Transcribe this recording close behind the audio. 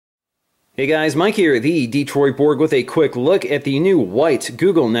Hey guys, Mike here, the Detroit Borg, with a quick look at the new white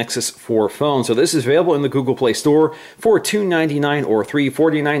Google Nexus 4 phone. So this is available in the Google Play Store for $299 or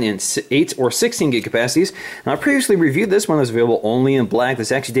 $349 in 8 or 16 gig capacities. Now, I previously reviewed this one. It was available only in black.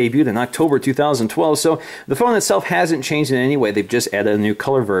 This actually debuted in October 2012, so the phone itself hasn't changed in any way. They've just added a new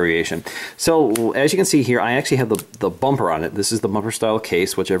color variation. So as you can see here, I actually have the bumper on it. This is the bumper style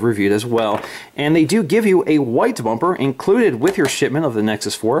case, which I've reviewed as well. And they do give you a white bumper included with your shipment of the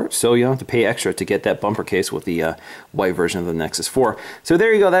Nexus 4, so you don't have to pay extra to get that bumper case with the white version of the Nexus 4. So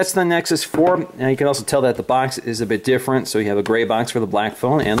there you go, that's the Nexus 4. Now you can also tell that the box is a bit different. So you have a gray box for the black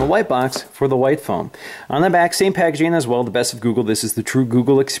phone and the white box for the white phone. On the back, same packaging as well, the best of Google. This is the true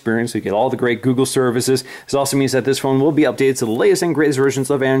Google experience. So you get all the great Google services. This also means that this phone will be updated to the latest and greatest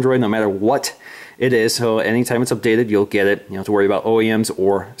versions of Android, no matter what it is. So anytime it's updated, you'll get it. You don't have to worry about OEMs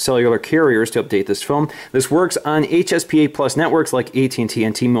or cellular carriers to update this phone. This works on HSPA Plus networks like AT&T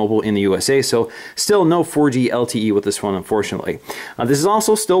and T-Mobile in the USA, so still no 4G LTE with this phone, unfortunately. This is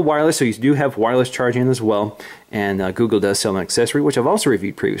also still wireless, so you do have wireless charging as well, and Google does sell an accessory, which I've also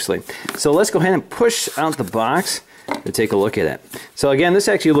reviewed previously. So let's go ahead and push out the box to take a look at it. So again, this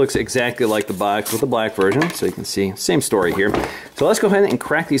actually looks exactly like the box with the black version, so you can see, same story here. So let's go ahead and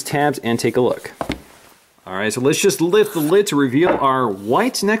crack these tabs and take a look. Alright, so let's just lift the lid to reveal our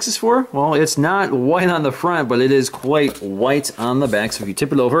white Nexus 4. Well, it's not white on the front, but it is quite white on the back. So if you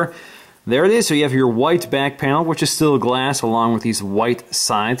tip it over, there it is. So you have your white back panel, which is still glass, along with these white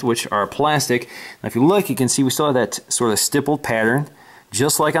sides, which are plastic. Now if you look, you can see we still have that sort of stippled pattern,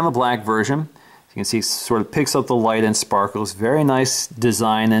 just like on the black version. You can see it sort of picks up the light and sparkles. Very nice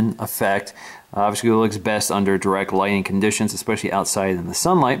design and effect. Obviously it looks best under direct lighting conditions, especially outside in the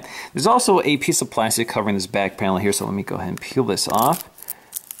sunlight. There's also a piece of plastic covering this back panel here, so let me go ahead and peel this off.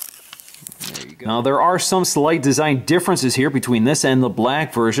 There you go. Now there are some slight design differences here between this and the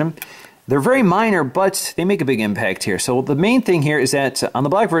black version. They're very minor, but they make a big impact here. So the main thing here is that on the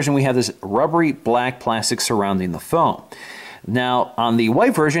black version we have this rubbery black plastic surrounding the phone. Now, on the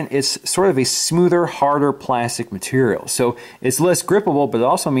white version, it's sort of a smoother, harder plastic material. So it's less grippable, but it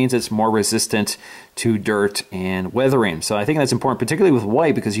also means it's more resistant to dirt and weathering. So I think that's important, particularly with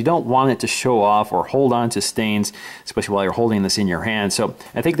white, because you don't want it to show off or hold on to stains, especially while you're holding this in your hand. So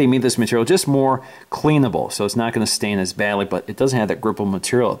I think they made this material just more cleanable. So it's not going to stain as badly, but it doesn't have that grippable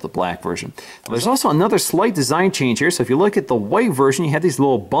material of the black version. There's also another slight design change here. So if you look at the white version, you have these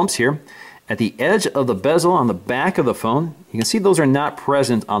little bumps here at the edge of the bezel on the back of the phone. You can see those are not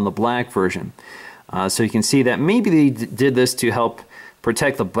present on the black version. So you can see that maybe they did this to help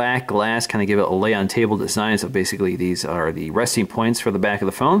protect the back glass, kind of give it a lay on table design. So basically these are the resting points for the back of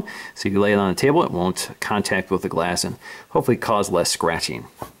the phone. So if you lay it on the table, it won't contact with the glass and hopefully cause less scratching.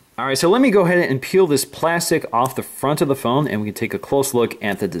 Alright, so let me go ahead and peel this plastic off the front of the phone and we can take a close look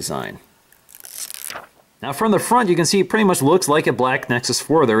at the design. Now from the front, you can see it pretty much looks like a black Nexus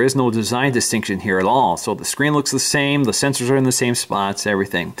 4. There is no design distinction here at all. So the screen looks the same, the sensors are in the same spots,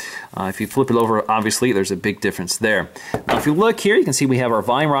 everything. If you flip it over, obviously there's a big difference there. Now if you look here, you can see we have our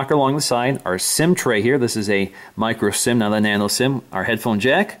volume rocker along the side, our SIM tray here. This is a micro SIM, not a nano SIM. Our headphone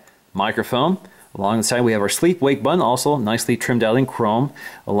jack, microphone. Along the side we have our sleep wake button, also nicely trimmed out in chrome,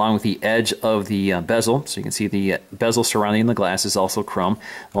 along with the edge of the bezel. So you can see the bezel surrounding the glass is also chrome.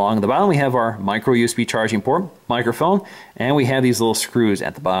 Along the bottom we have our micro USB charging port, microphone, and we have these little screws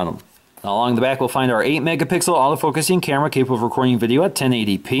at the bottom. Now, along the back we'll find our 8 megapixel autofocusing camera capable of recording video at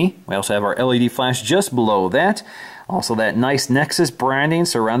 1080p. We also have our LED flash just below that. Also that nice Nexus branding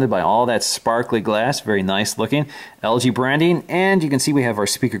surrounded by all that sparkly glass, very nice looking. LG branding, and you can see we have our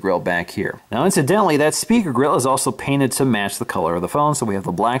speaker grill back here. Now incidentally, that speaker grill is also painted to match the color of the phone, so we have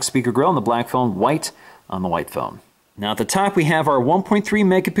the black speaker grill and the black phone, white on the white phone. Now at the top we have our 1.3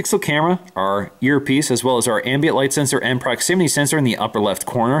 megapixel camera, our earpiece, as well as our ambient light sensor and proximity sensor in the upper left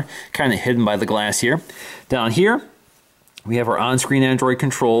corner, kind of hidden by the glass here. Down here we have our on-screen Android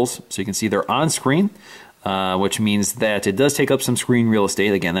controls, so you can see they're on-screen. Which means that it does take up some screen real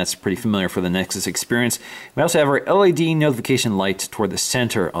estate. Again, that's pretty familiar for the Nexus experience. We also have our LED notification light toward the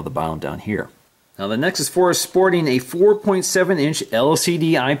center of the bottom down here. Now the Nexus 4 is sporting a 4.7-inch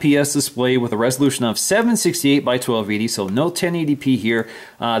LCD IPS display with a resolution of 768 by 1280, so no 1080p here.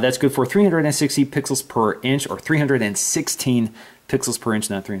 That's good for 360 pixels per inch, or 316 pixels per inch,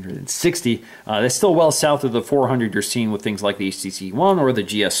 not 360. That's still well south of the 400 you're seeing with things like the HTC One or the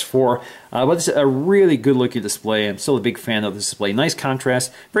GS4. But it's a really good looking display. I'm still a big fan of this display. Nice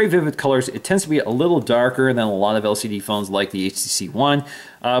contrast, very vivid colors. It tends to be a little darker than a lot of LCD phones like the HTC One,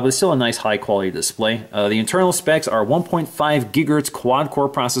 but it's still a nice high quality display. The internal specs are 1.5 gigahertz quad core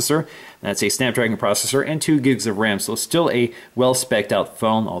processor. That's a Snapdragon processor and 2 gigs of RAM. So still a well spec'd out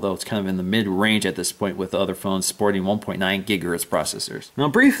phone, although it's kind of in the mid range at this point with other phones sporting 1.9 gigahertz processors. Now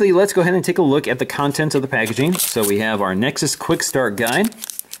briefly, let's go ahead and take a look at the contents of the packaging. So we have our Nexus Quick Start Guide.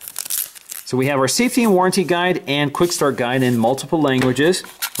 So we have our safety and warranty guide and quick start guide in multiple languages.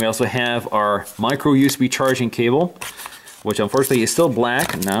 We also have our micro USB charging cable, which unfortunately is still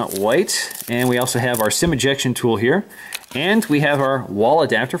black, not white. And we also have our SIM ejection tool here. And we have our wall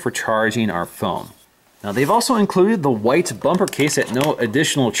adapter for charging our phone. Now they've also included the white bumper case at no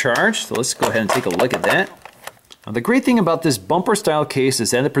additional charge. So let's go ahead and take a look at that. Now, the great thing about this bumper style case is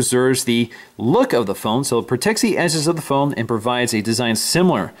that it preserves the look of the phone, so it protects the edges of the phone and provides a design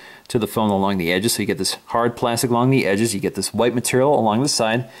similar to the phone along the edges. So you get this hard plastic along the edges, you get this white material along the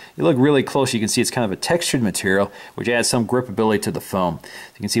side. You look really close, you can see it's kind of a textured material, which adds some gripability to the phone. So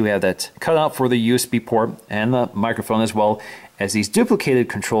you can see we have that cutout for the USB port and the microphone, as well as these duplicated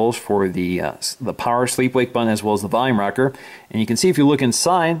controls for the power sleep wake button as well as the volume rocker. And you can see if you look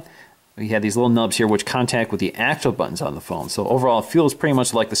inside, we have these little nubs here which contact with the actual buttons on the phone. So overall it feels pretty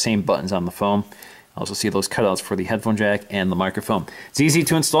much like the same buttons on the phone. Also see those cutouts for the headphone jack and the microphone. It's easy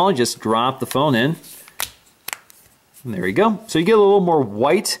to install, just drop the phone in. And there you go. So you get a little more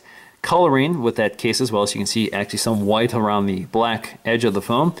white coloring with that case as well. So you can see actually some white around the black edge of the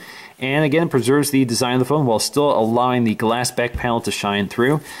phone. And again, it preserves the design of the phone while still allowing the glass back panel to shine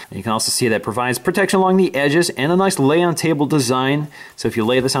through. And you can also see that it provides protection along the edges and a nice lay on table design. So if you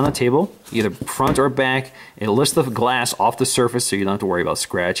lay this on the table, either front or back, it lifts the glass off the surface so you don't have to worry about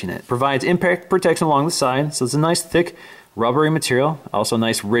scratching it. Provides impact protection along the side, so it's a nice thick rubbery material. Also a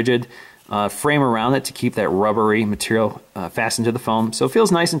nice rigid frame around it to keep that rubbery material fastened to the phone. So it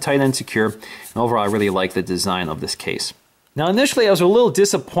feels nice and tight and secure. And overall, I really like the design of this case. Now initially I was a little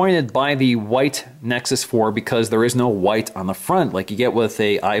disappointed by the white Nexus 4 because there is no white on the front like you get with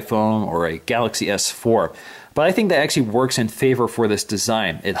a iPhone or a Galaxy S4. But I think that actually works in favor for this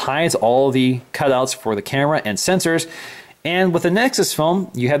design. It hides all the cutouts for the camera and sensors. And with the Nexus phone,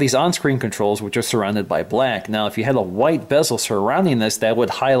 you have these on-screen controls which are surrounded by black. Now, if you had a white bezel surrounding this, that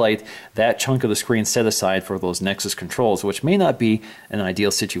would highlight that chunk of the screen set aside for those Nexus controls, which may not be an ideal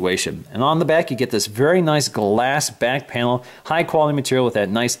situation. And on the back, you get this very nice glass back panel, high-quality material with that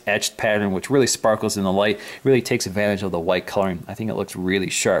nice etched pattern, which really sparkles in the light, really takes advantage of the white coloring. I think it looks really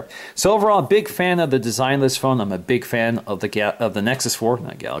sharp. So overall, big fan of the design of this phone. I'm a big fan of the Nexus 4,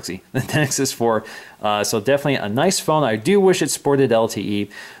 not Galaxy, the Nexus 4. So definitely a nice phone. I do wish it sported LTE,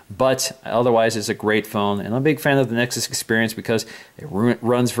 but otherwise it's a great phone. And I'm a big fan of the Nexus experience because it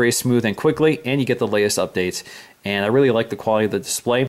runs very smooth and quickly, and you get the latest updates. And I really like the quality of the display.